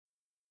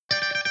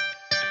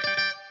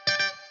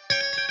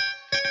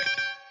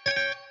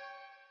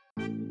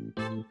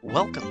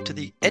Welcome to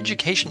the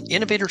Education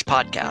Innovators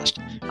Podcast.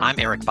 I'm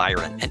Eric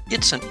Byron, and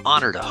it's an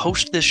honor to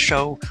host this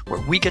show where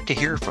we get to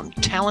hear from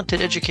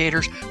talented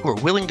educators who are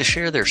willing to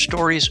share their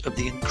stories of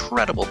the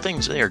incredible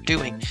things they are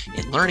doing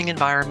in learning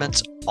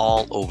environments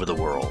all over the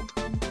world.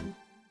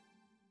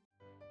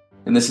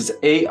 And this is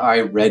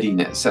AI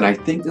readiness. And I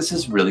think this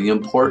is really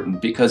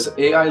important because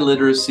AI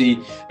literacy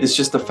is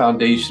just the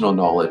foundational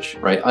knowledge,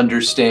 right?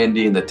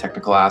 Understanding the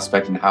technical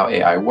aspect and how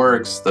AI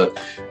works,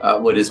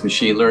 what is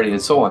machine learning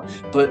and so on.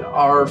 But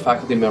are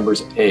faculty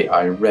members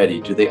AI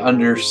ready? Do they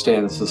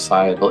understand the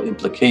societal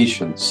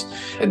implications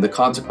and the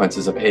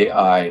consequences of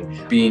AI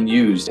being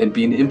used and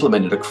being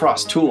implemented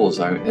across tools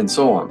and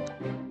so on?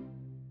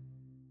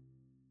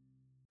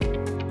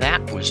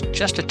 That was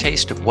just a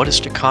taste of what is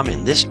to come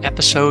in this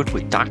episode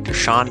with Dr.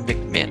 Sean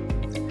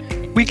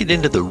McMinn. We get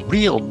into the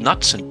real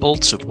nuts and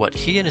bolts of what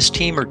he and his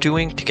team are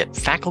doing to get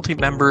faculty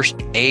members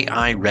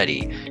AI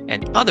ready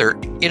and other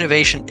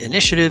innovation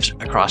initiatives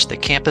across the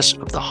campus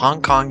of the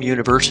Hong Kong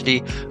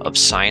University of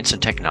Science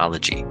and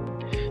Technology.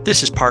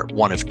 This is part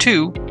 1 of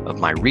 2 of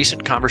my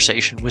recent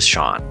conversation with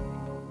Sean.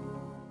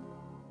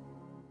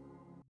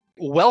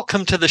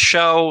 Welcome to the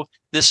show.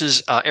 This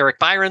is Eric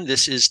Byron.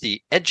 This is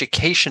the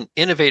Education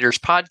Innovators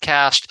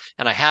Podcast,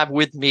 and I have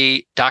with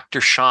me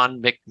Dr.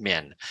 Sean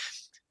McMinn.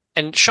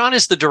 And Sean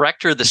is the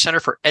director of the Center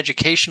for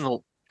Education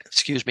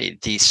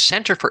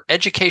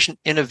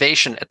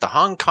Innovation at the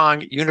Hong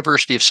Kong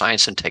University of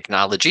Science and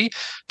Technology.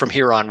 From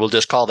here on, we'll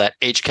just call that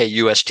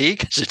HKUST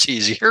because it's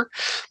easier.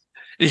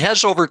 He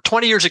has over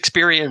 20 years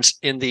experience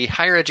in the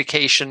higher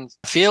education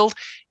field.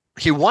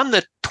 He won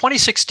the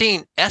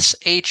 2016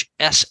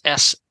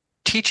 SHSS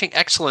Teaching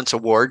Excellence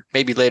Award.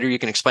 Maybe later you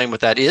can explain what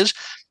that is.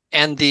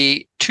 And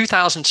the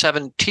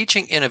 2007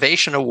 Teaching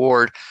Innovation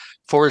Award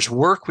for his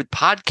work with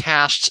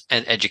podcasts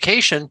and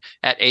education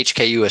at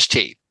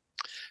HKUST.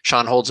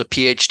 Sean holds a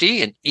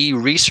PhD in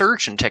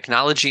e-research and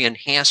technology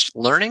enhanced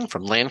learning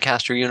from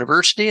Lancaster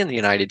University in the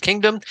United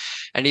Kingdom.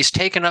 And he's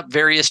taken up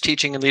various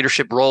teaching and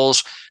leadership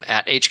roles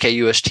at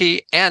HKUST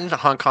and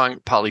Hong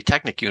Kong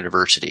Polytechnic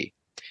University.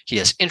 He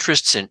has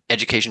interests in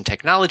education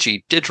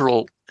technology,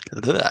 digital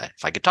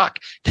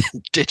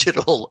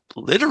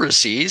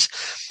literacies,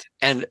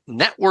 and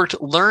networked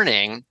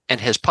learning,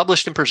 and has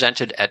published and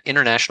presented at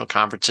international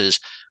conferences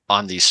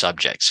on these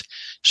subjects.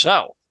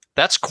 So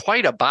that's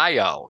quite a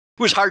bio.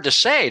 It was hard to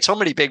say. So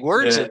many big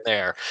words in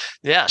there.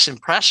 Yes,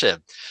 impressive.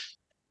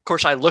 Of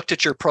course, I looked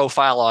at your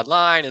profile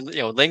online and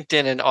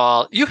LinkedIn and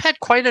all. You had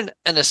quite an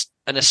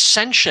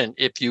ascension,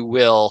 if you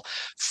will,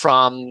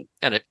 from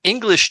an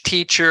English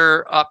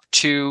teacher up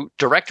to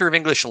director of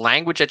English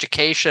language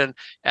education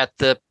at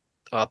the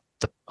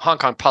Hong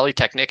Kong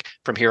Polytechnic.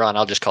 From here on,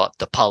 I'll just call it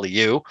the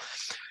PolyU.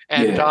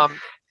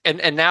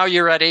 And now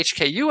you're at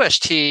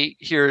HKUST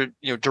here,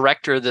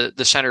 director of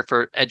the Center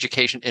for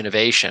Education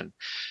Innovation.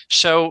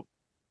 So,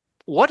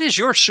 what is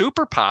your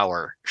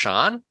superpower,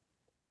 Sean?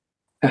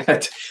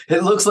 It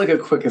looks like a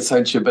quick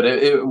ascension, but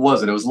it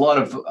wasn't. It was a lot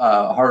of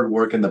hard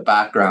work in the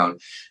background.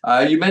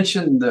 You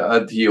mentioned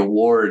the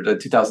award,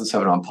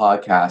 2007 on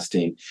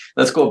podcasting.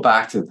 Let's go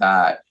back to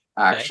that.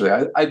 Actually,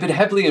 okay. I've been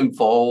heavily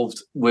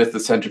involved with the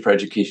Center for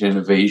Education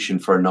Innovation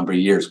for a number of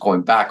years,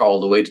 going back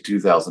all the way to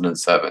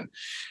 2007,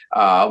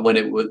 when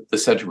the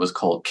center was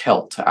called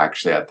CELT.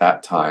 Actually, at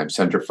that time,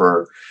 Center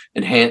for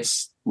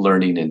Enhanced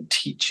Learning and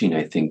Teaching,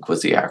 I think,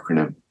 was the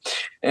acronym,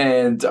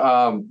 and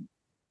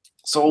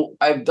so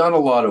I've done a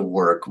lot of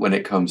work when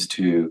it comes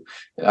to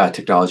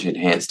technology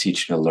enhanced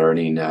teaching and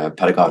learning,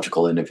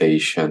 pedagogical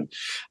innovation.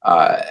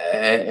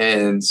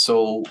 And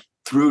so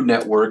through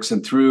networks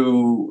and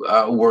through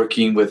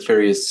working with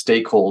various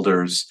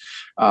stakeholders,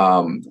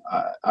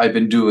 I've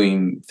been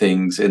doing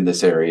things in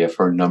this area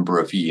for a number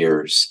of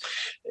years.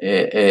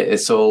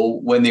 So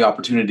when the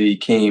opportunity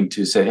came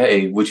to say,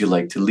 hey, would you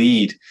like to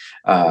lead?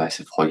 I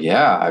said, well,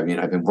 yeah, I mean,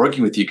 I've been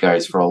working with you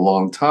guys for a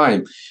long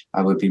time.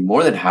 I would be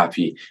more than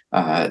happy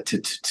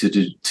to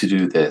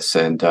do this.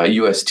 And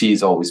UST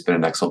has always been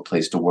an excellent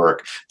place to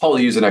work.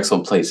 PolyU is an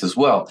excellent place as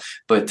well.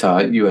 But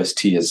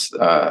UST is,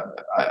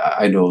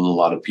 I know a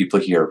lot of people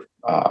here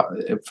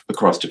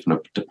across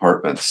different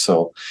departments.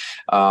 So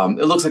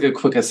it looks like a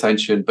quick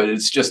ascension, but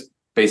it's just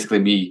basically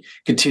me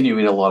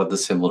continuing a lot of the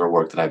similar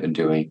work that I've been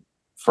doing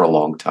for a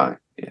long time.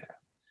 Yeah.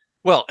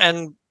 Well,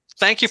 and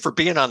thank you for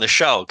being on the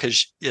show,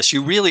 because yes,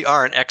 you really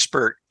are an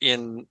expert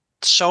in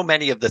so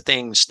many of the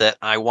things that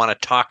I want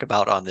to talk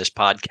about on this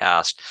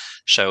podcast.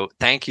 So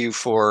thank you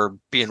for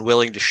being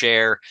willing to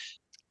share.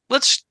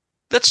 Let's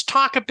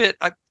talk a bit.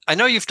 I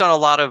know you've done a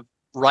lot of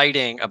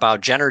writing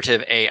about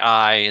generative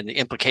AI and the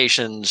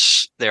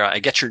implications there. I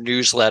get your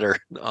newsletter.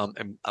 I'm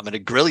going to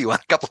grill you on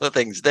a couple of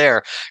things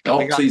there.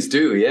 Oh, please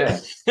do.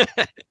 Yeah.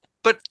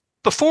 But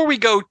before we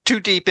go too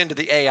deep into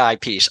the AI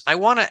piece, I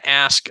want to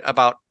ask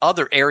about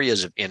other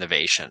areas of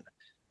innovation.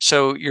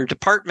 So your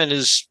department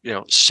is,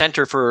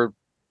 Center for,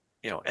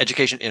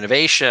 Education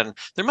Innovation.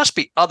 There must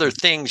be other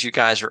things you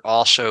guys are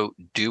also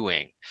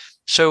doing.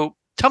 So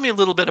tell me a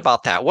little bit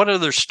about that. What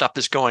other stuff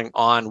is going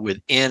on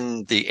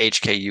within the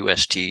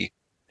HKUST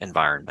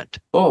environment?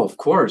 Oh, of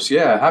course.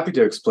 Yeah. Happy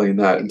to explain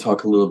that and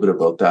talk a little bit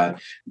about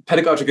that.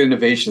 Pedagogic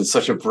innovation is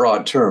such a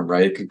broad term,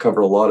 right? It can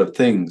cover a lot of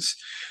things.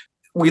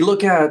 We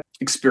look at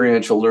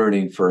experiential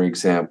learning, for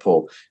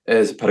example,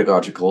 as a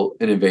pedagogical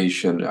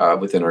innovation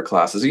within our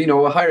classes.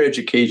 Higher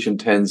education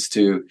tends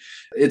to,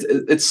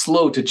 it's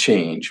slow to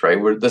change,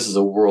 right? This is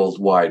a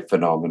worldwide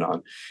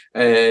phenomenon.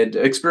 And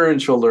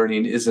experiential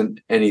learning isn't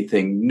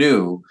anything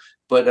new,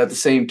 but at the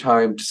same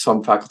time, to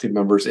some faculty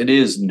members, it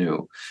is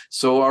new.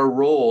 So our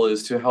role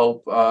is to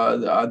help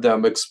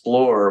them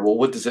explore, well,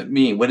 what does it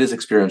mean? What is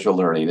experiential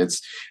learning? It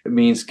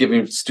means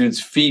giving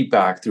students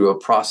feedback through a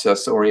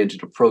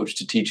process-oriented approach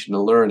to teaching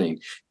and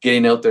learning,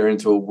 getting out there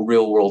into a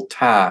real-world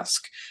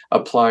task,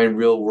 applying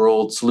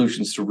real-world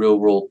solutions to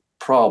real-world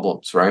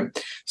problems, right?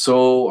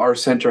 So our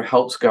center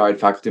helps guide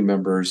faculty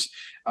members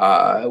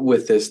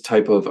with this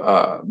type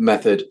of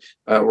method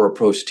or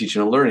approach to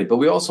teaching and learning. But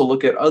we also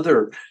look at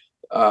other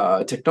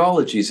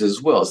technologies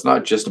as well. It's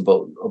not just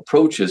about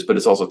approaches, but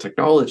it's also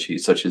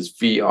technologies such as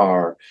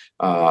VR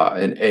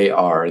and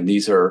AR, and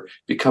these are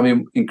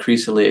becoming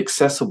increasingly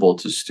accessible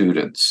to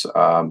students.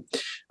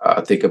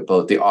 Think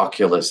about the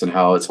Oculus and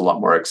how it's a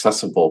lot more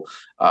accessible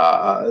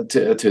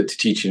to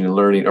teaching and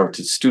learning, or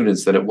to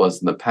students, than it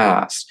was in the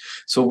past.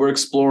 So we're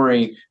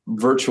exploring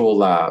virtual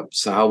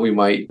labs, how we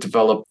might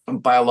develop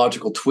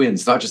biological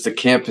twins, not just a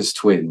campus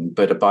twin,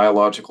 but a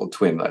biological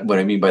twin. What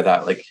I mean by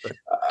that, like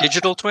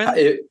digital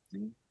twin?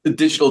 The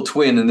digital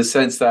twin, in the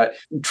sense that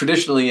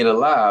traditionally in a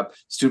lab,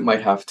 student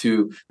might have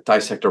to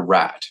dissect a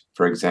rat,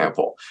 for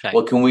example. Okay.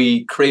 Well, can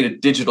we create a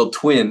digital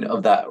twin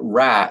of that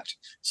rat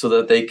so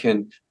that they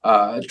can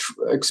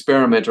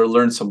experiment or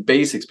learn some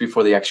basics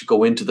before they actually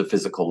go into the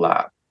physical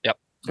lab? Yep.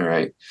 All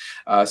right.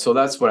 So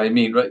that's what I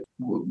mean, right?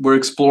 We're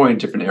exploring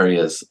different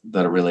areas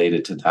that are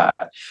related to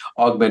that.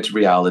 Augmented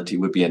reality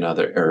would be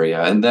another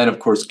area. And then, of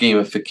course,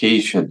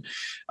 gamification.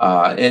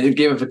 And in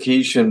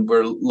gamification,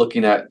 we're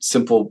looking at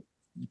simple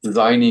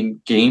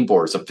designing game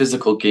boards, a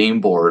physical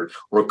game board,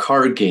 or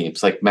card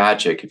games like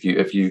Magic, if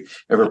you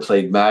ever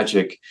played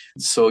Magic.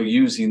 So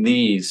using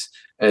these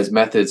as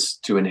methods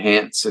to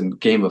enhance and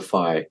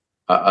gamify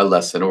a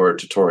lesson or a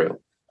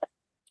tutorial.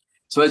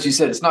 So as you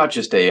said, it's not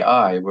just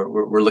AI.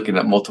 We're looking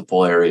at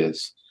multiple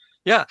areas.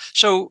 Yeah.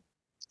 So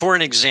for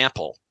an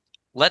example,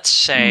 let's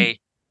say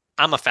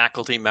I'm a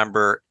faculty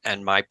member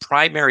and my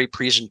primary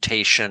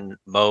presentation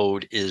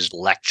mode is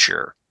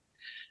lecture.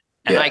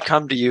 And I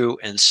come to you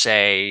and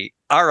say,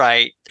 all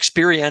right,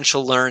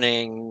 experiential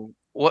learning,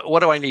 what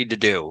do I need to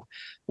do?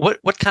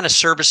 What kind of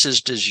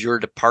services does your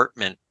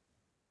department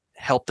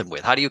help them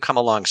with? How do you come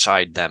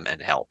alongside them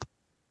and help?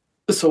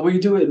 So we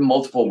do it in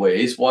multiple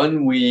ways.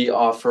 One, we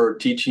offer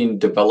teaching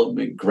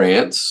development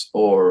grants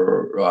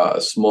or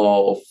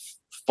small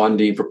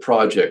funding for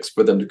projects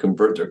for them to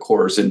convert their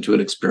course into an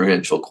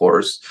experiential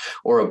course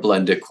or a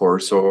blended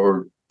course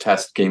or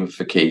test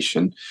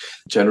gamification.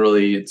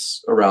 Generally,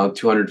 it's around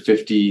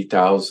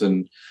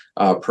 250,000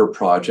 per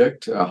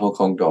project, Hong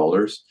Kong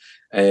dollars.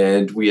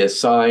 And we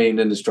assign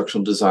an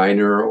instructional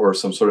designer or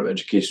some sort of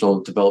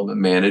educational development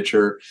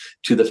manager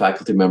to the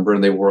faculty member,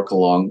 and they work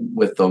along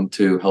with them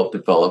to help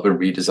develop and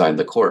redesign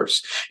the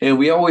course. And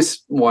we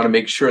always want to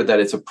make sure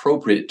that it's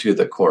appropriate to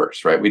the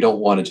course, right? We don't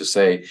want to just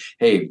say,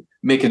 hey,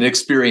 make an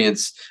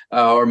experience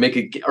or make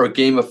it or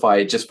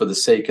gamify it just for the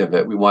sake of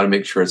it. We want to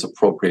make sure it's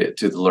appropriate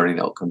to the learning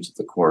outcomes of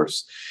the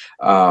course.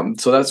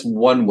 So that's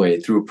one way,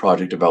 through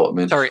project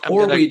development. Sorry, I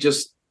want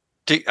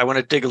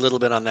to dig a little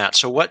bit on that.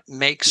 So what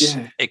makes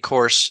a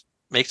course,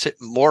 makes it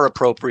more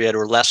appropriate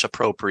or less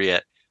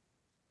appropriate?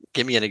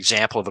 Give me an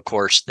example of a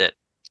course that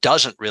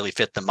doesn't really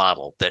fit the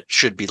model, that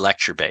should be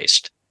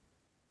lecture-based.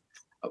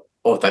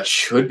 Oh, that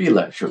should be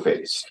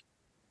lecture-based.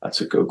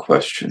 That's a good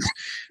question.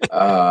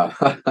 Because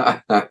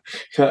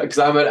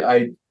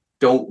I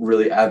don't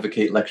really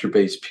advocate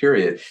lecture-based,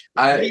 period.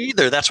 Me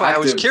either. That's why I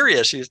was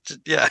curious.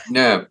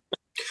 Yeah.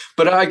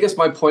 But I guess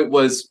my point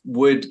was,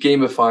 would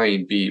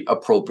gamifying be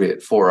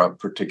appropriate for a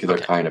particular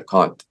kind of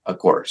a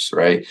course,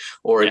 right?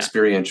 Or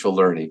experiential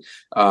learning?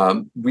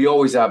 We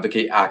always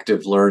advocate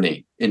active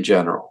learning in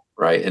general,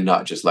 right? And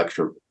not just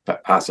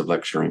passive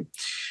lecturing.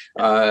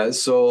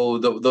 So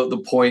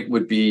the point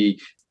would be,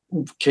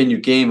 can you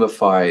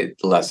gamify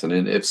the lesson?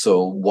 And if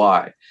so,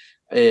 why?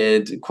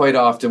 And quite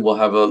often we'll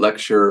have a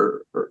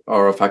lecturer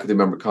or a faculty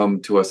member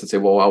come to us and say,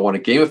 well, I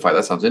want to gamify.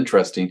 That sounds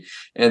interesting.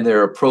 And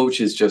their approach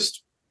is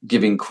just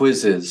giving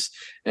quizzes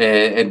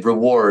and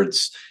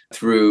rewards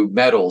through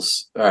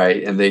medals,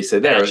 right? And they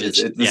said,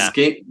 badges.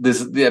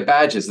 This is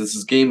badges. This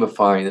is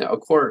gamifying a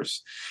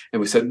course. And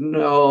we said,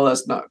 no,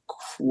 that's not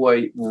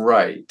quite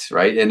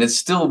right? And it's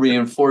still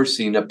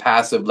reinforcing a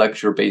passive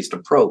lecture-based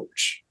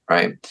approach,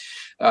 right?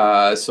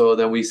 So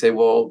then we say,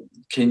 well,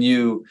 can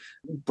you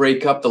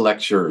break up the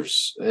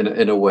lectures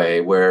in a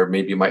way where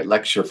maybe you might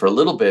lecture for a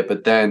little bit,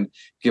 but then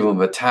give them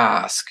a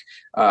task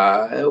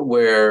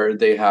where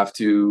they have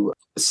to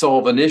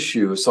solve an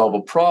issue, solve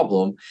a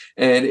problem.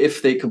 And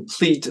if they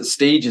complete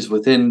stages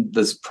within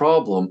this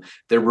problem,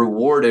 they're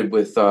rewarded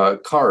with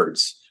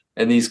cards.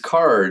 And these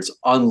cards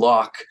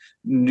unlock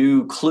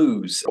new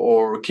clues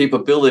or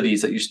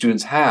capabilities that your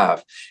students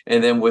have.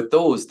 And then with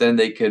those, then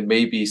they can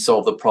maybe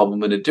solve the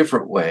problem in a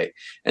different way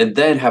and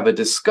then have a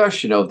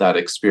discussion of that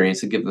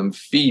experience and give them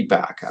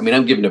feedback. I mean,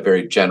 I'm giving a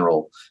very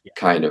general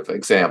kind of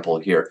example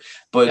here,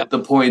 but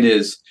the point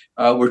is,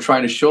 we're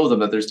trying to show them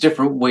that there's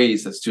different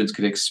ways that students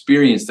can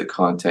experience the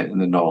content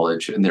and the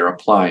knowledge, and they're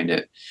applying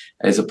it,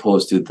 as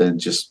opposed to then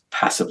just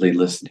passively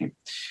listening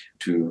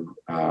to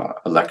a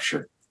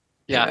lecture.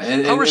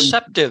 Yeah. How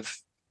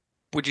receptive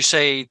would you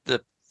say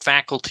the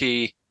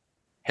faculty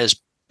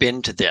has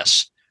been to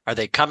this? Are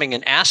they coming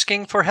and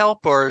asking for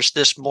help, or is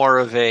this more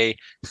of a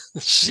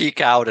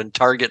seek out and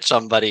target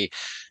somebody,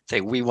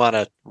 say, we want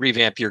to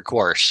revamp your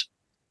course?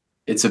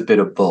 It's a bit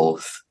of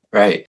both,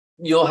 right?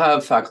 You'll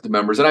have faculty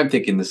members, and I'm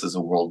thinking this is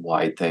a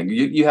worldwide thing.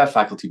 You have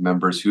faculty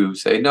members who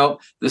say, no,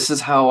 this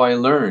is how I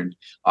learned.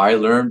 I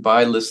learned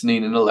by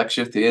listening in a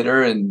lecture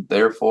theater, and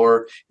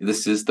therefore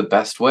this is the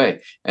best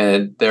way.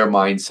 And their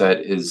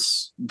mindset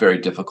is very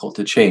difficult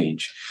to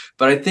change.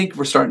 But I think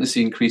we're starting to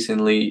see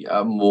increasingly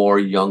more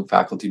young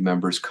faculty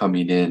members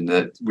coming in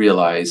that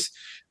realize,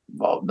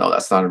 well, no,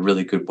 that's not a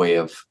really good way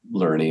of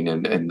learning.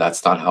 And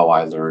that's not how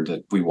I learned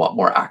it. We want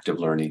more active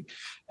learning.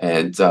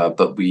 And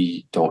but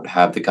we don't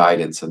have the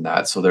guidance in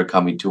that. So they're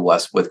coming to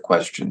us with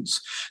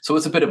questions. So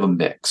it's a bit of a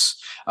mix.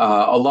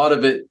 A lot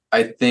of it,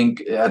 I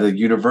think, at a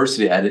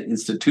university, at an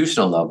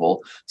institutional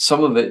level,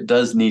 some of it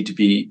does need to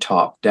be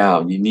top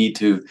down. You need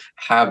to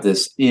have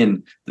this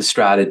in the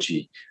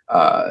strategy,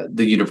 the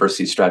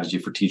university strategy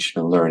for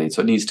teaching and learning.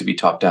 So it needs to be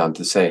top down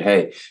to say,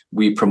 hey,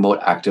 we promote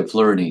active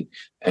learning,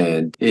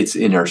 and it's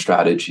in our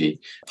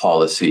strategy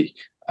policy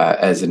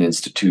as an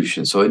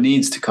institution. So it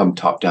needs to come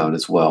top down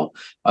as well.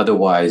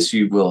 Otherwise,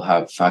 you will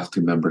have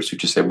faculty members who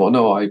just say, well,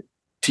 no, I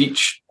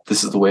teach.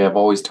 This is the way I've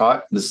always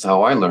taught. This is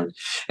how I learned.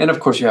 And of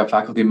course, you have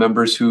faculty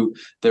members who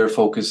their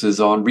focus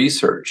is on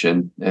research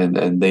and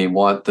they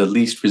want the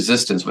least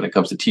resistance when it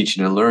comes to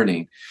teaching and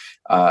learning.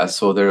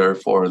 So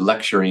therefore,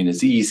 lecturing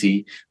is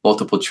easy.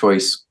 Multiple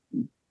choice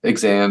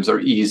exams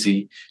are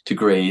easy to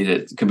grade.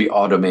 It can be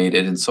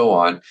automated and so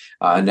on.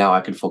 Now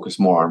I can focus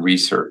more on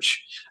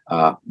research.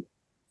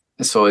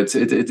 So it's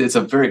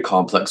a very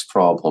complex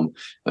problem,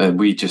 and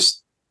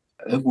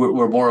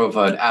we're more of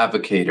an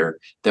advocator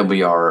than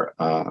we are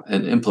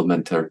an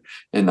implementer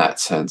in that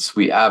sense.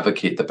 We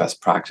advocate the best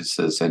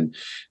practices, and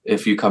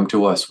if you come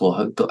to us,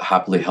 we'll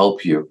happily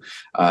help you,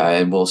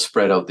 and we'll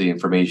spread out the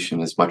information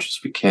as much as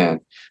we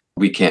can.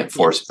 We can't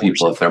force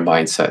people with their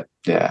mindset.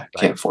 Yeah,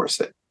 can't force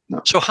it.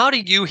 No. So how do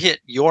you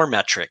hit your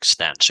metrics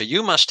then? So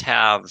you must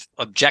have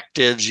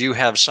objectives. You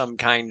have some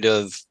kind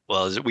of,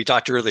 well, as we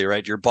talked earlier,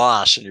 right? Your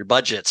boss and your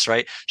budgets,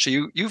 right? So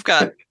you've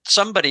got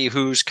somebody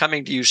who's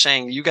coming to you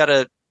saying you got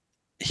to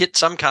hit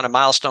some kind of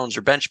milestones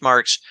or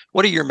benchmarks.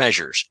 What are your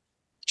measures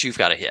that you've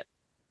got to hit?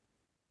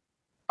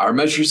 Our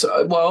measures,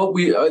 well,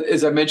 we,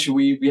 as I mentioned,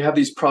 we have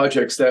these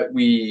projects that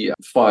we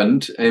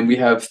fund, and we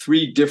have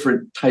 3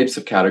 different types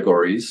of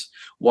categories.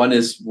 One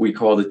is we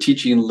call the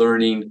Teaching and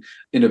Learning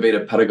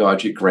Innovative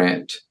Pedagogy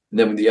Grant. And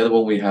then the other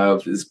one we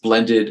have is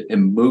Blended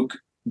and MOOC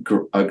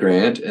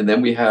Grant. And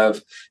then we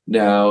have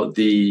now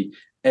the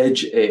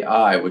Edge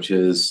AI, which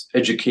is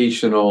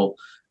Educational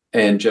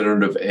and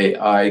Generative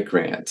AI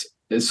Grant.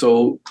 And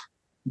so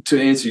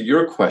to answer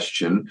your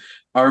question,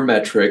 our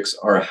metrics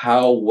are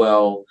how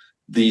well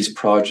these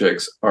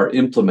projects are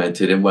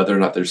implemented and whether or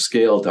not they're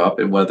scaled up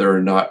and whether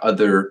or not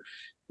other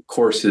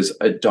courses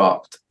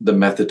adopt the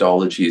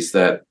methodologies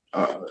that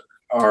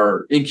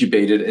are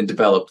incubated and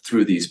developed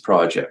through these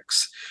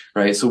projects,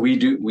 right? So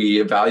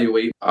we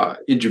evaluate,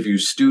 interview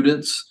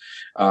students,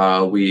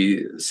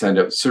 we send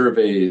out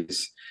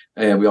surveys,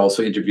 and we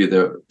also interview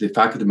the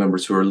faculty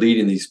members who are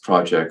leading these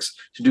projects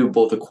to do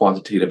both a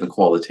quantitative and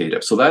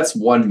qualitative. So that's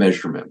one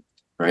measurement,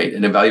 right?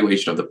 An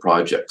evaluation of the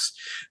projects.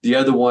 The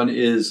other one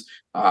is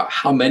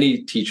how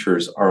many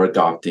teachers are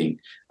adopting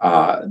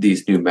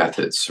these new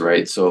methods,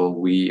 right? So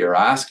we are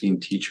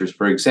asking teachers,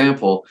 for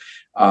example,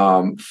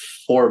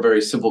 4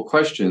 very simple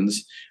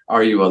questions.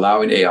 Are you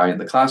allowing AI in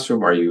the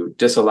classroom? Are you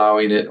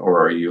disallowing it?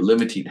 Or are you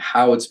limiting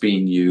how it's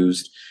being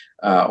used?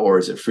 Or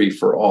is it free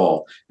for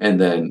all?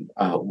 And then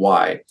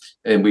why?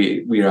 And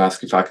we are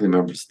asking faculty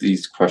members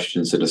these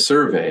questions in a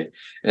survey,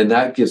 and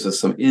that gives us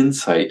some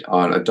insight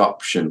on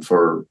adoption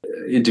for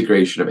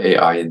integration of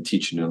AI in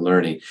teaching and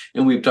learning.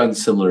 And we've done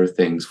similar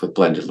things with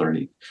blended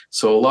learning.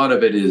 So a lot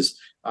of it is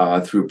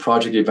through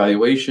project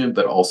evaluation,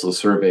 but also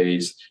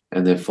surveys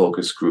and then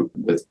focus group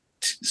with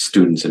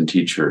students and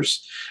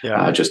teachers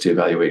just to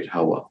evaluate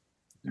how well.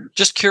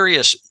 Just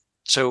curious.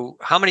 So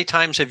how many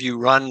times have you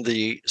run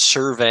the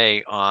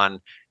survey on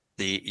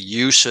the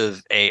use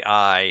of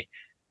AI,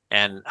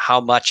 and how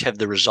much have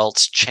the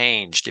results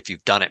changed if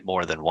you've done it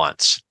more than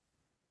once?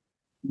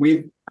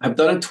 We have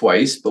done it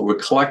twice, but we're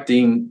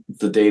collecting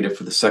the data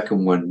for the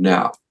second one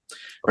now.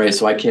 right?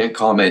 So I can't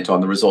comment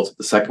on the results of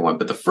the second one.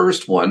 But the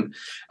first one,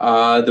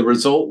 the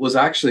result was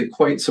actually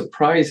quite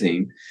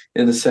surprising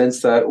in the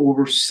sense that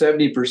over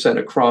 70%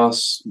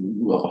 across,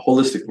 well,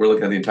 holistic, we're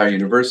looking at the entire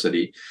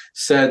university,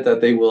 said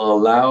that they will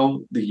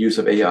allow the use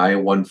of AI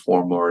in one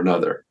form or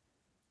another.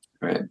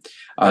 Right.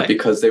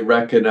 Because they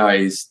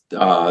recognize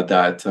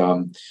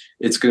that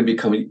it's going to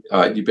become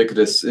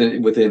ubiquitous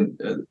within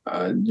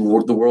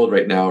the world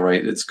right now,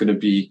 right? It's going to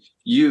be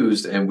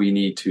used, and we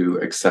need to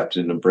accept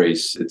and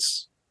embrace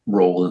its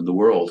role in the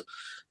world,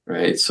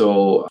 right?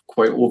 So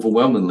quite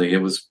overwhelmingly,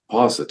 it was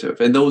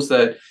positive. And those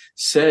that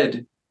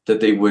said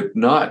that they would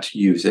not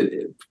use it,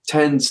 it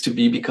tends to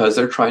be because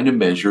they're trying to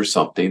measure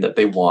something that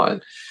they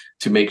want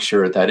to make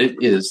sure that it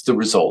is the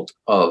result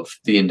of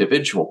the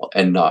individual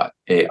and not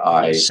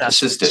AI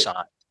assisted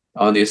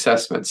on the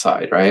assessment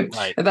side, right?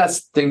 And that's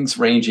things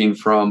ranging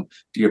from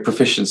your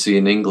proficiency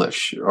in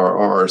English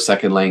or a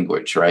second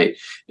language, right?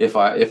 If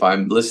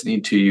I'm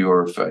listening to you,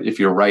 or if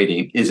you're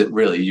writing, is it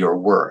really your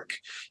work,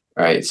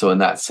 right? So in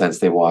that sense,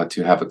 they want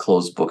to have a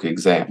closed book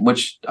exam,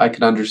 which I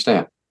can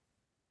understand.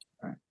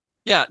 Right.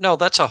 Yeah, no,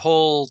 that's a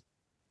whole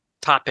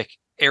topic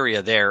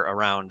area there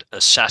around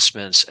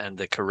assessments and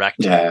the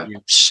correct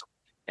use.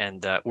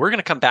 And we're going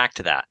to come back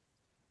to that.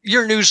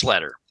 Your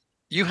newsletter.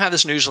 You have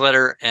this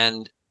newsletter,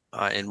 and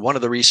in one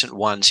of the recent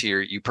ones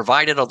here, you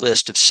provided a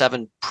list of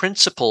 7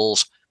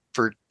 principles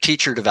for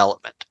teacher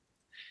development.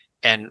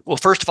 And well,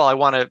 first of all, I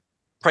want to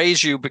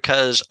praise you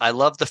because I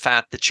love the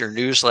fact that your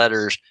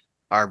newsletters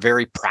are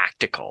very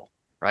practical,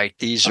 right?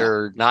 These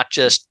are not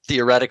just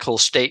theoretical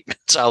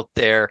statements out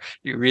there.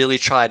 You really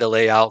try to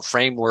lay out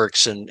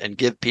frameworks and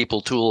give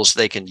people tools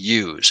they can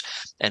use.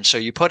 And so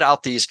you put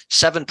out these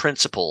 7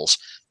 principles.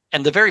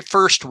 And the very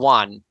first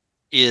one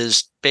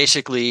is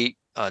basically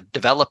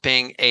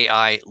developing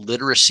AI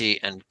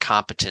literacy and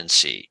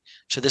competency.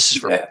 So this is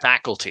for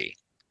faculty,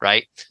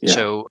 right? Yeah.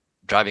 So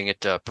driving it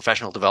to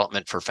professional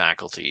development for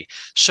faculty.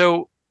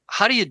 So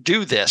how do you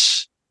do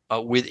this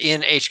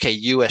within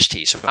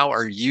HKUST? So how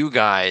are you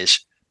guys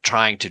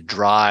trying to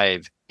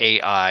drive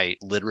AI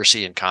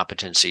literacy and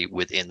competency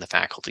within the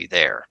faculty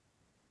there?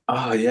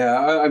 Oh,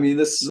 yeah. I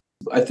mean,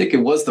 I think it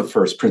was the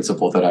first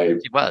principle that I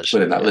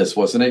put in that list,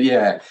 wasn't it?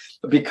 Yeah,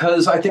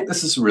 because I think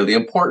this is really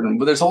important.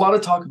 But there's a lot of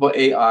talk about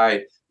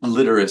AI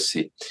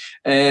literacy.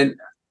 And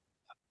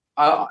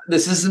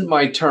this isn't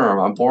my term.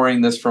 I'm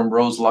borrowing this from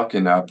Rose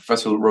Luckin,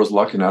 Professor Rose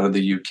Luckin out of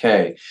the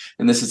UK.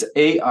 And this is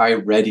AI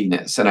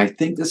readiness. And I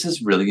think this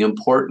is really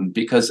important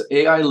because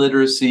AI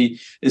literacy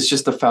is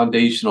just the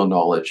foundational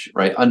knowledge,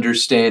 right?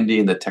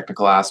 Understanding the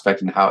technical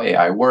aspect and how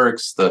AI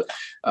works,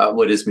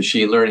 what is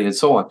machine learning and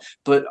so on.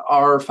 But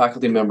are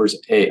faculty members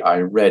AI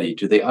ready?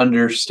 Do they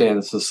understand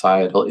the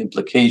societal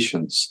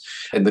implications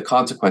and the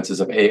consequences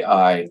of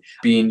AI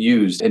being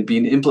used and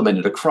being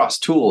implemented across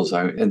tools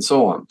and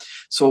so on?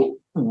 So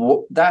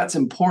that's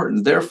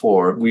important.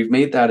 Therefore, we've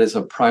made that as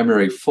a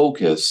primary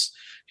focus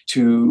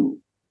to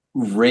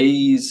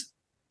raise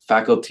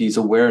faculty's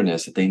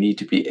awareness that they need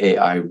to be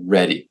AI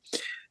ready.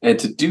 And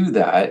to do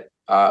that,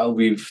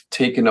 we've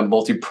taken a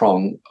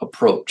multi-pronged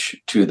approach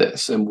to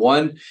this. And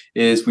one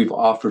is we've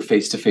offered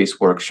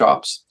face-to-face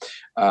workshops.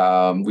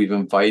 We've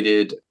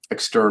invited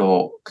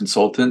external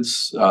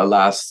consultants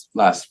last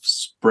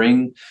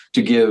spring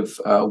to give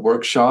a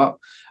workshop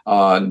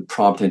on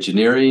prompt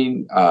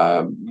engineering.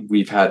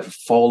 We've had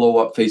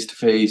follow-up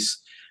face-to-face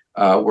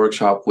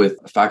workshop with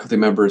faculty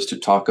members to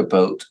talk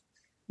about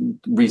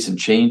recent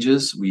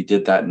changes. We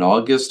did that in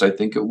August, I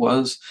think it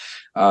was,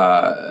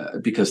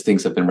 because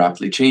things have been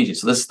rapidly changing.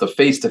 So this is the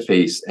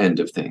face-to-face end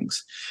of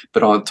things.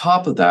 But on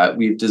top of that,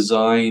 we've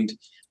designed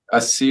a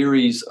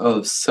series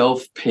of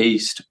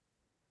self-paced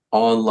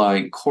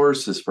online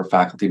courses for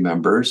faculty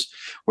members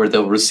where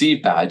they'll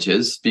receive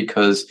badges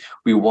because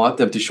we want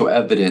them to show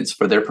evidence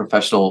for their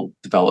professional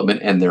development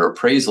and their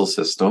appraisal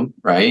system,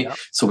 right? Yep.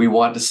 So we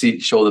want to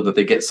show them that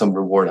they get some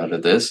reward out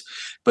of this.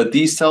 But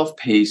these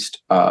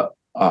self-paced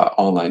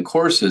online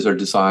courses are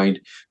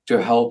designed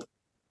to help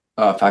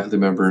faculty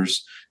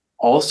members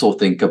also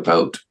think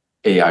about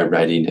AI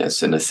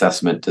readiness and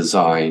assessment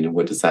design, and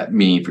what does that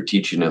mean for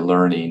teaching and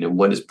learning, and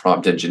what is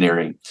prompt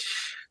engineering.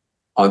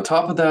 On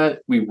top of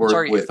that, we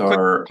work with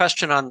our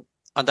question on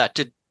that.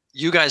 Did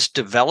you guys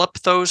develop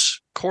those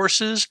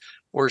courses,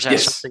 or is that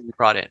something you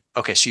brought in?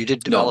 Okay, so you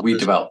did develop. No, we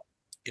developed.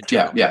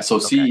 Yeah. So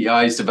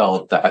CEI's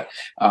developed that,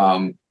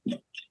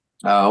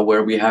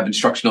 where we have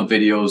instructional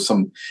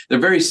videos. They're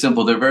very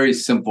simple. They're very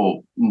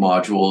simple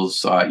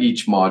modules.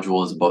 Each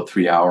module is about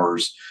 3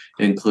 hours.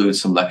 It includes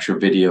some lecture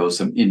videos,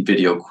 some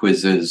in-video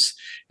quizzes,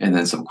 and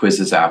then some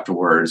quizzes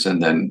afterwards,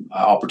 and then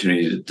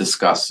opportunity to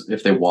discuss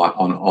if they want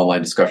on an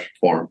online discussion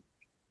forum.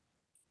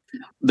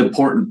 The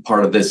important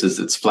part of this is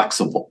it's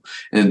flexible,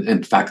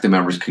 and faculty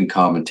members can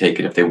come and take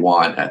it if they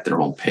want at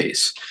their own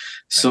pace.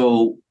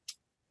 So,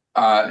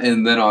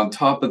 and then on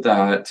top of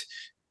that,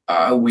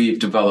 we've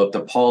developed a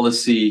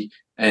policy,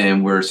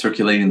 and we're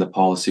circulating the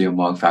policy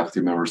among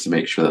faculty members to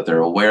make sure that they're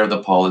aware of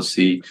the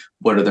policy.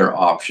 What are their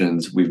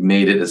options? We've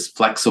made it as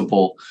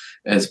flexible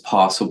as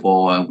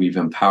possible. And we've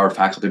empowered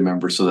faculty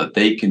members so that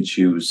they can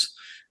choose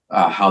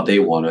how they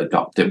want to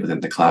adopt it within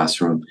the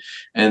classroom.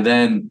 And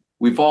then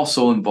we've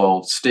also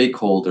involved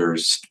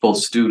stakeholders, both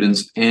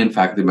students and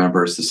faculty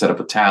members, to set up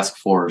a task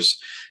force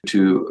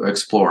to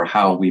explore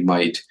how we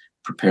might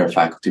prepare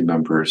faculty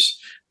members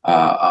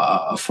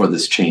for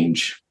this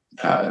change,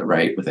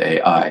 right, with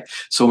AI.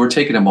 So we're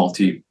taking a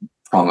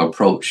multi-pronged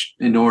approach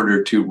in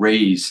order to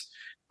raise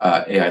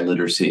AI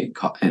literacy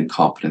and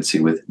competency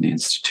within the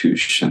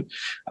institution.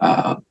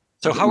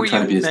 So how are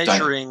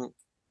you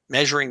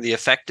measuring the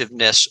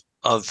effectiveness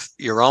of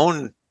your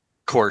own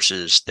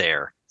courses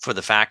there for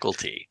the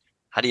faculty?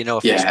 How do you know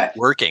if it's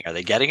working? Are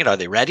they getting it? Are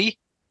they ready?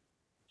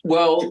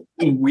 Well,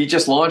 we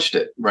just launched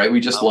it, right? We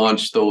just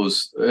launched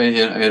those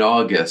in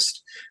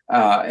August.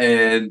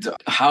 And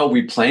how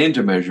we plan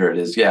to measure it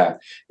is,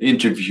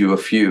 interview a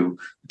few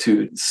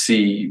to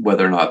see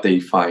whether or not they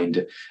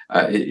find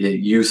it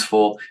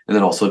useful, and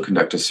then also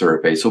conduct a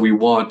survey. So we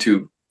want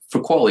to,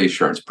 for quality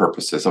assurance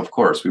purposes, of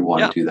course, we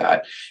want to do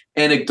that.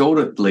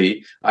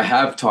 Anecdotally, I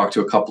have talked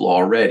to a couple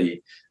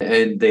already,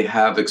 and they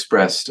have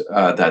expressed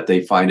that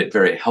they find it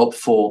very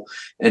helpful,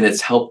 and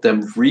it's helped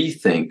them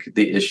rethink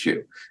the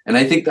issue. And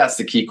I think that's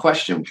the key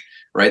question,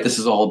 right? This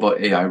is all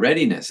about AI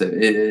readiness.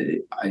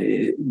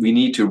 We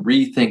need to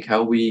rethink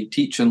how we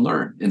teach and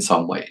learn in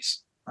some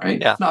ways, right?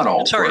 Yeah. Not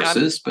all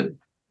courses, but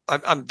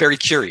I'm very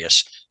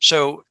curious.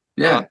 So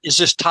is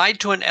this tied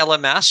to an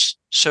LMS?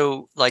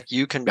 So like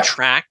you can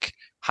track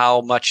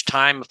how much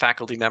time a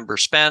faculty member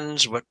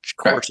spends, what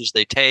courses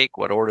they take,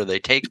 what order they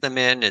take them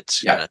in.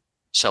 It's kind of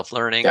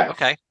self-learning.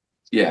 Okay.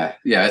 Yeah,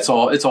 it's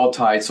all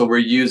tied. So we're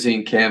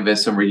using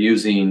Canvas and we're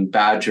using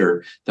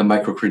Badger, the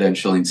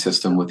micro-credentialing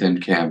system within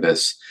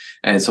Canvas.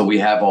 And so we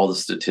have all the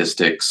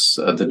statistics,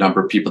 the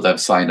number of people that have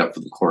signed up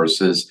for the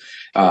courses,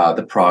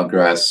 the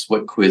progress,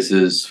 what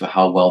quizzes,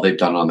 how well they've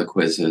done on the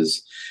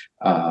quizzes.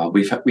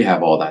 We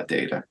have all that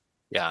data.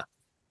 Yeah,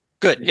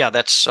 good. Yeah,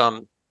 that's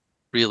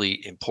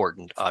really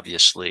important,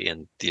 obviously,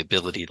 and the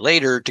ability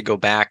later to go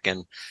back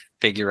and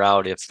figure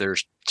out if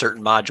there's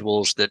certain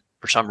modules that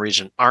for some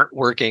reason aren't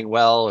working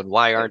well and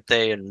why aren't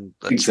they, and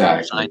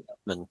exactly.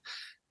 And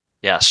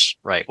yes,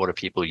 right. What are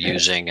people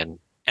using and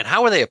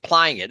how are they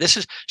applying it? This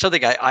is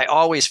something I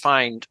always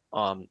find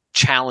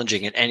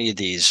challenging in any of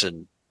these.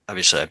 And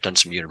obviously I've done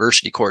some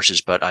university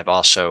courses, but I've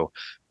also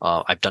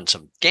I've done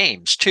some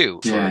games too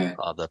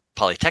for the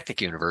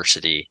Polytechnic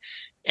University.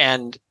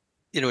 And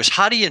is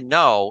how do you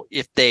know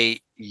if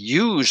they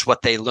use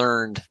what they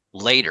learned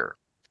later?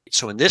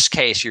 So in this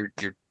case, you're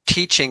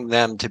teaching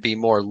them to be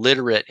more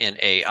literate in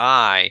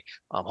AI,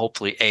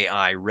 hopefully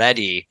AI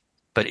ready,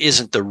 but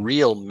isn't the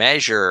real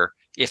measure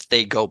if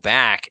they go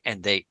back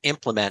and they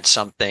implement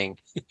something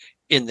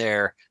in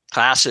their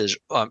classes,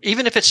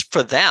 even if it's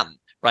for them,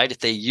 right? If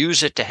they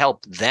use it to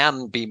help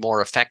them be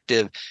more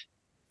effective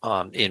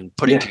in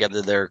putting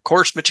together their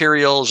course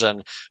materials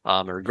and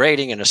or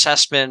grading and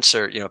assessments,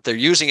 or if they're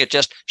using it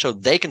just so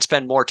they can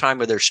spend more time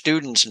with their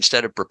students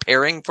instead of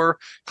preparing for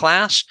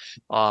class,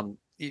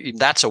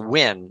 that's a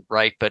win,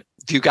 right? But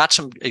have you got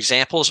some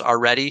examples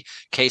already,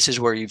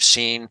 cases where you've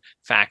seen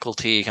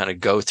faculty kind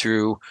of go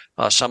through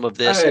some of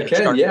this? I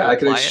can.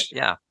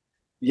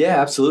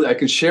 Yeah, absolutely. I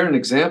can share an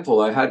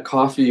example. I had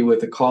coffee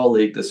with a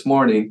colleague this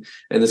morning,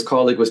 and this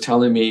colleague was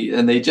telling me,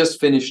 and they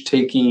just finished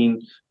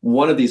taking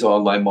one of these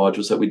online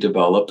modules that we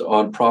developed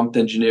on prompt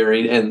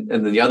engineering and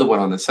then the other one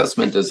on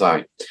assessment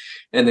design.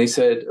 And they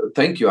said,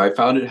 thank you. I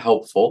found it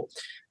helpful.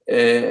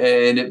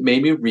 And it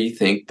made me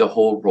rethink the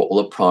whole role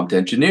of prompt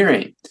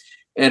engineering.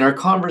 And our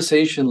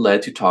conversation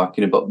led to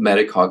talking about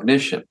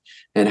metacognition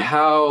and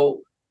how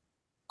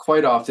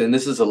quite often,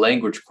 this is a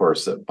language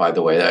course, by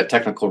the way, a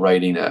technical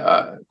writing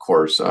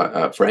course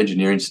for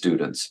engineering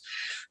students.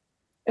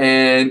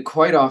 And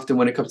quite often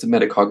when it comes to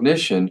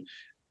metacognition,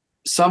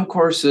 some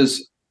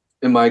courses,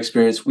 in my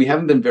experience, we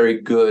haven't been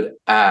very good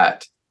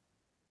at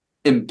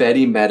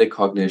embedding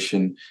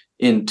metacognition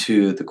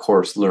into the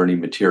course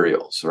learning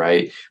materials,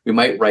 right? We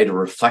might write a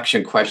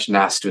reflection question,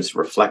 ask students to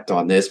reflect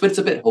on this, but it's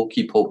a bit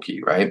hokey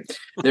pokey, right?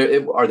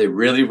 Are they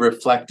really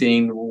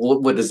reflecting?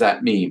 What does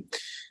that mean?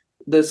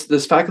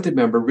 This faculty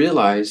member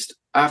realized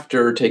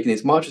after taking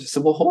these modules, he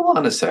said, well, hold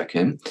on a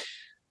second.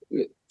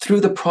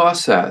 Through the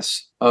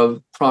process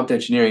of prompt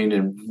engineering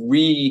and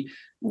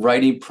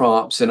rewriting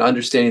prompts and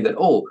understanding that,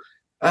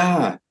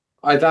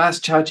 I've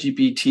asked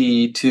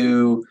ChatGPT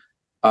to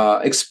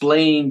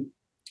explain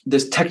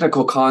this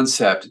technical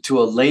concept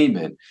to a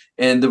layman,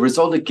 and the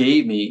result it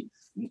gave me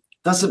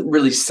doesn't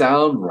really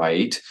sound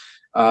right.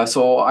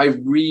 So I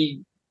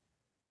redid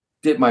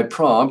my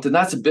prompt, and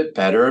that's a bit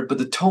better, but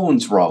the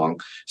tone's wrong.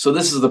 So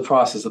this is the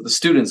process that the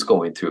student's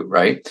going through,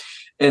 right?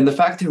 And the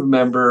faculty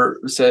member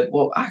said,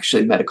 well,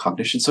 actually,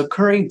 metacognition's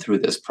occurring through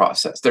this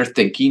process. They're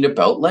thinking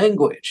about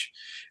language.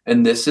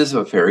 And this is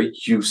a very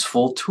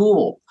useful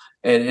tool.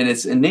 And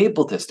it's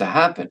enabled this to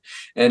happen.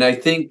 And I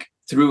think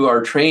through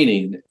our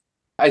training,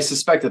 I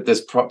suspect that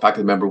this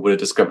faculty member would have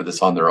discovered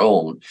this on their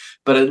own,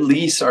 but at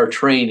least our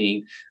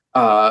training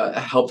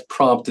helped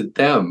prompted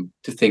them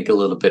to think a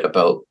little bit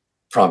about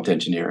prompt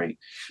engineering.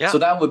 Yeah. So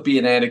that would be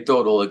an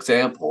anecdotal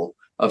example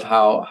of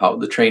how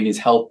the trainings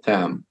help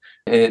them.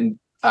 And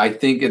I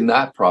think in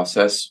that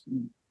process,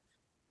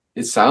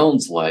 it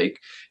sounds like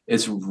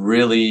it's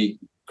really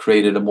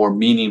created a more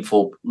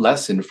meaningful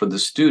lesson for the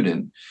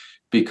student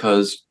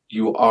because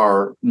you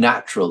are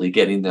naturally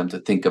getting them to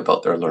think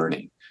about their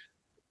learning,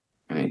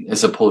 right?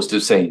 As opposed to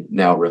saying,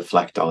 now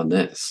reflect on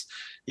this,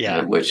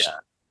 which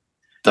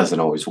doesn't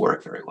always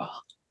work very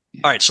well.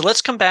 All right, so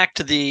let's come back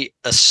to the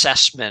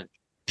assessment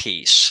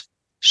piece.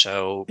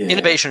 So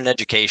innovation in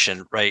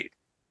education, right?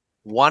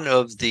 One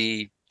of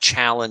the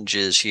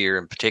challenges here,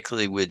 and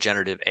particularly with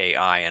generative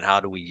AI and how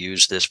do we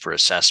use this for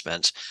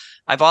assessments,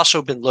 I've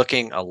also been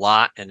looking a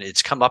lot, and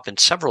it's come up in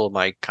several of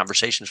my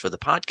conversations for the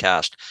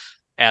podcast,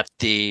 at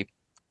the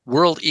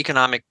World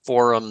Economic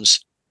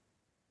Forum's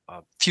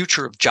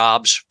Future of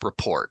Jobs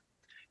report,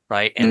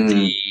 right?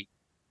 And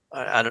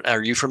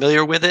are you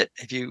familiar with it?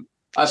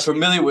 I'm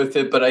familiar with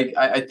it, but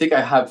I think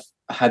I have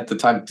had the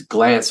time to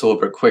glance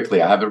over it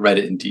quickly. I haven't read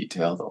it in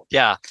detail, though.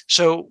 Yeah.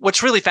 So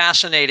what's really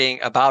fascinating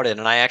about it,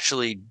 and I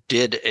actually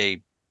did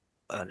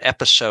an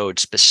episode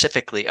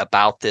specifically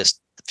about this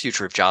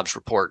Future of Jobs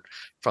report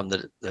from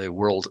the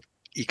World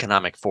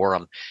Economic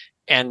Forum,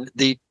 and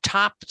the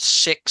top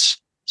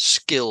 6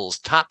 skills,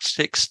 top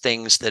 6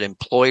 things that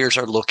employers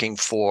are looking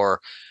for.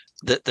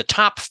 The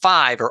top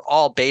 5 are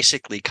all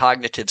basically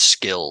cognitive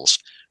skills,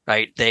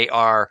 right? They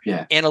are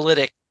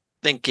analytic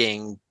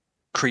thinking,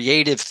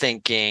 creative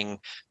thinking,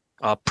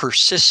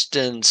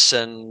 persistence,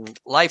 and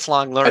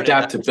lifelong learning.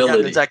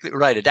 Adaptability. Exactly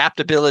right.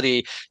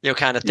 Adaptability,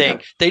 kind of thing.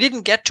 Yeah. They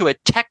didn't get to a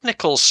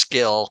technical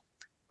skill,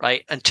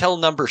 right, until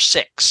number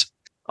 6.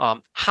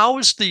 How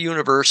is the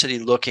university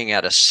looking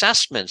at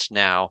assessments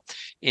now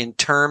in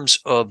terms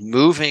of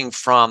moving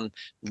from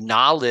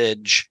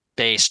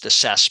knowledge-based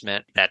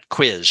assessment, that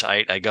quiz?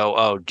 I go,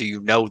 oh, do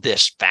you know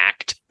this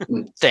fact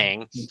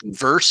thing,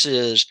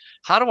 versus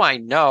how do I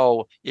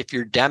know if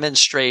you're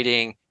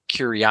demonstrating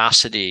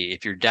curiosity,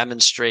 if you're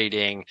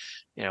demonstrating,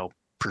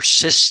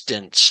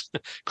 persistence,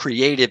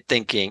 creative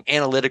thinking,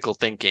 analytical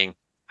thinking?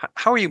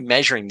 How are you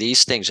measuring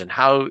these things, and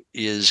how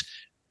is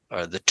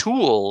the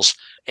tools,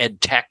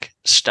 ed tech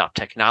stuff,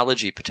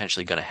 technology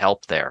potentially going to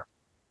help there?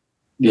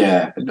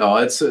 Yeah, no,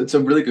 it's a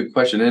really good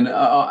question. And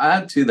I'll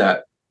add to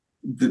that,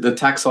 the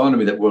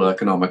taxonomy that World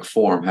Economic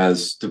Forum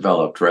has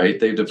developed, right?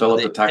 They've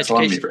developed a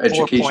taxonomy for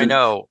education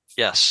 4.0,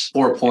 yes.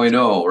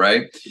 4.0,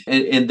 right?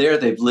 And there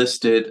they've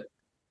listed,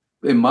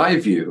 in my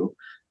view,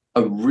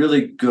 a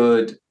really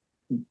good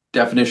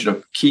definition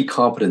of key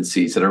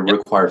competencies that are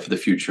required for the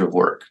future of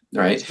work,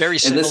 right? It's very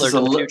similar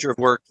to the Future of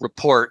Work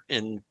report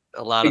in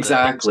a lot of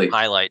the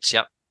highlights.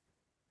 Yep.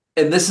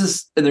 And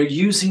they're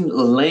using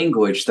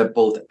language that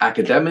both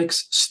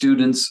academics,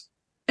 students,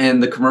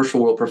 and the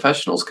commercial world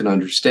professionals can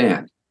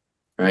understand,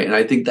 right? And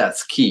I think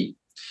that's key.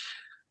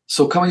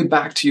 So coming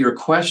back to your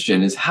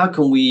question is, how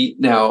can we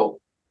now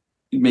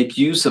make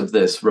use of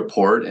this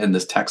report and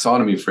this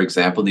taxonomy, for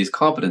example, these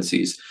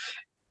competencies,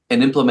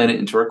 and implement it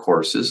into our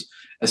courses,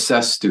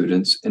 assess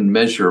students, and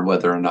measure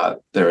whether or not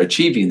they're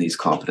achieving these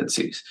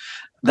competencies?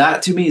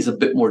 That to me is a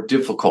bit more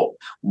difficult.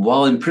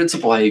 While in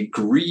principle I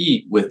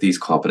agree with these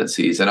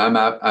competencies, and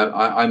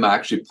I'm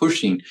actually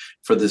pushing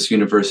for this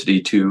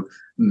university to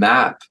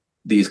map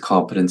these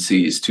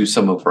competencies to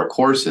some of our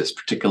courses,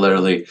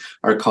 particularly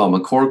our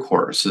Common Core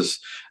courses,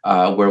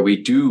 where we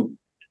do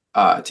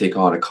take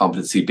on a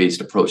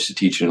competency-based approach to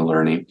teaching and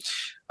learning,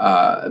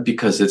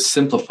 because it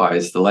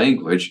simplifies the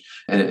language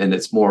and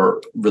it's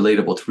more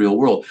relatable to real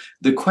world.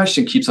 The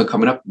question keeps on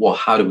coming up, well,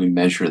 how do we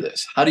measure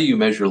this? How do you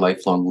measure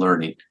lifelong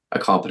learning, a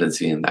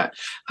competency in that?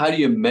 How do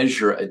you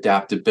measure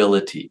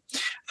adaptability?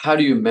 How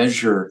do you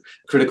measure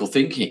critical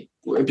thinking?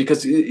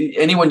 Because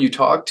anyone you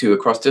talk to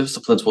across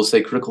disciplines will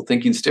say critical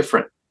thinking is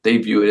different. They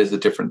view it as a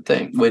different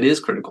thing. What is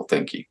critical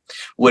thinking?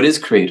 What is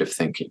creative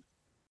thinking?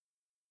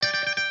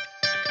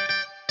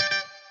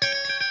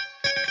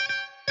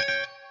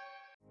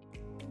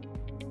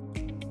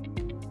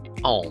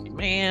 Oh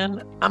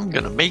man, I'm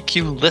going to make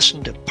you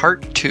listen to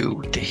part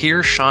 2 to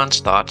hear Sean's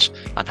thoughts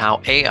on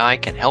how AI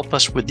can help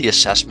us with the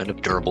assessment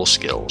of durable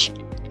skills.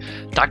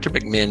 Dr.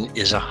 McMinn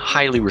is a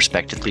highly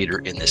respected leader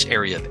in this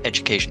area of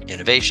education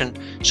innovation,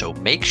 so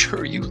make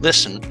sure you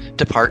listen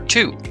to part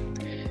 2.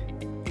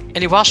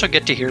 And you also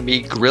get to hear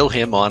me grill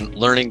him on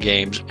learning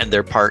games and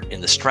their part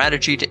in the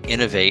strategy to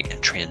innovate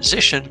and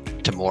transition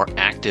to more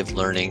active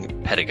learning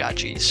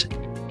pedagogies.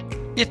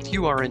 If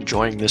you are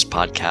enjoying this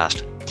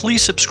podcast,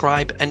 please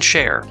subscribe and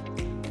share.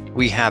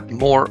 We have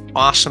more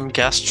awesome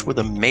guests with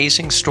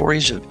amazing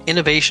stories of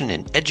innovation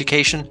in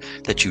education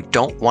that you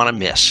don't want to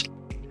miss.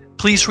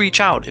 Please reach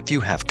out if you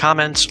have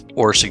comments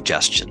or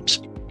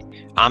suggestions.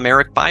 I'm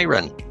Eric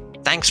Byron.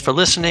 Thanks for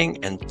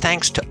listening, and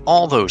thanks to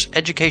all those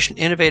education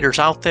innovators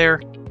out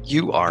there.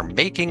 You are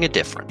making a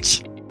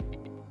difference.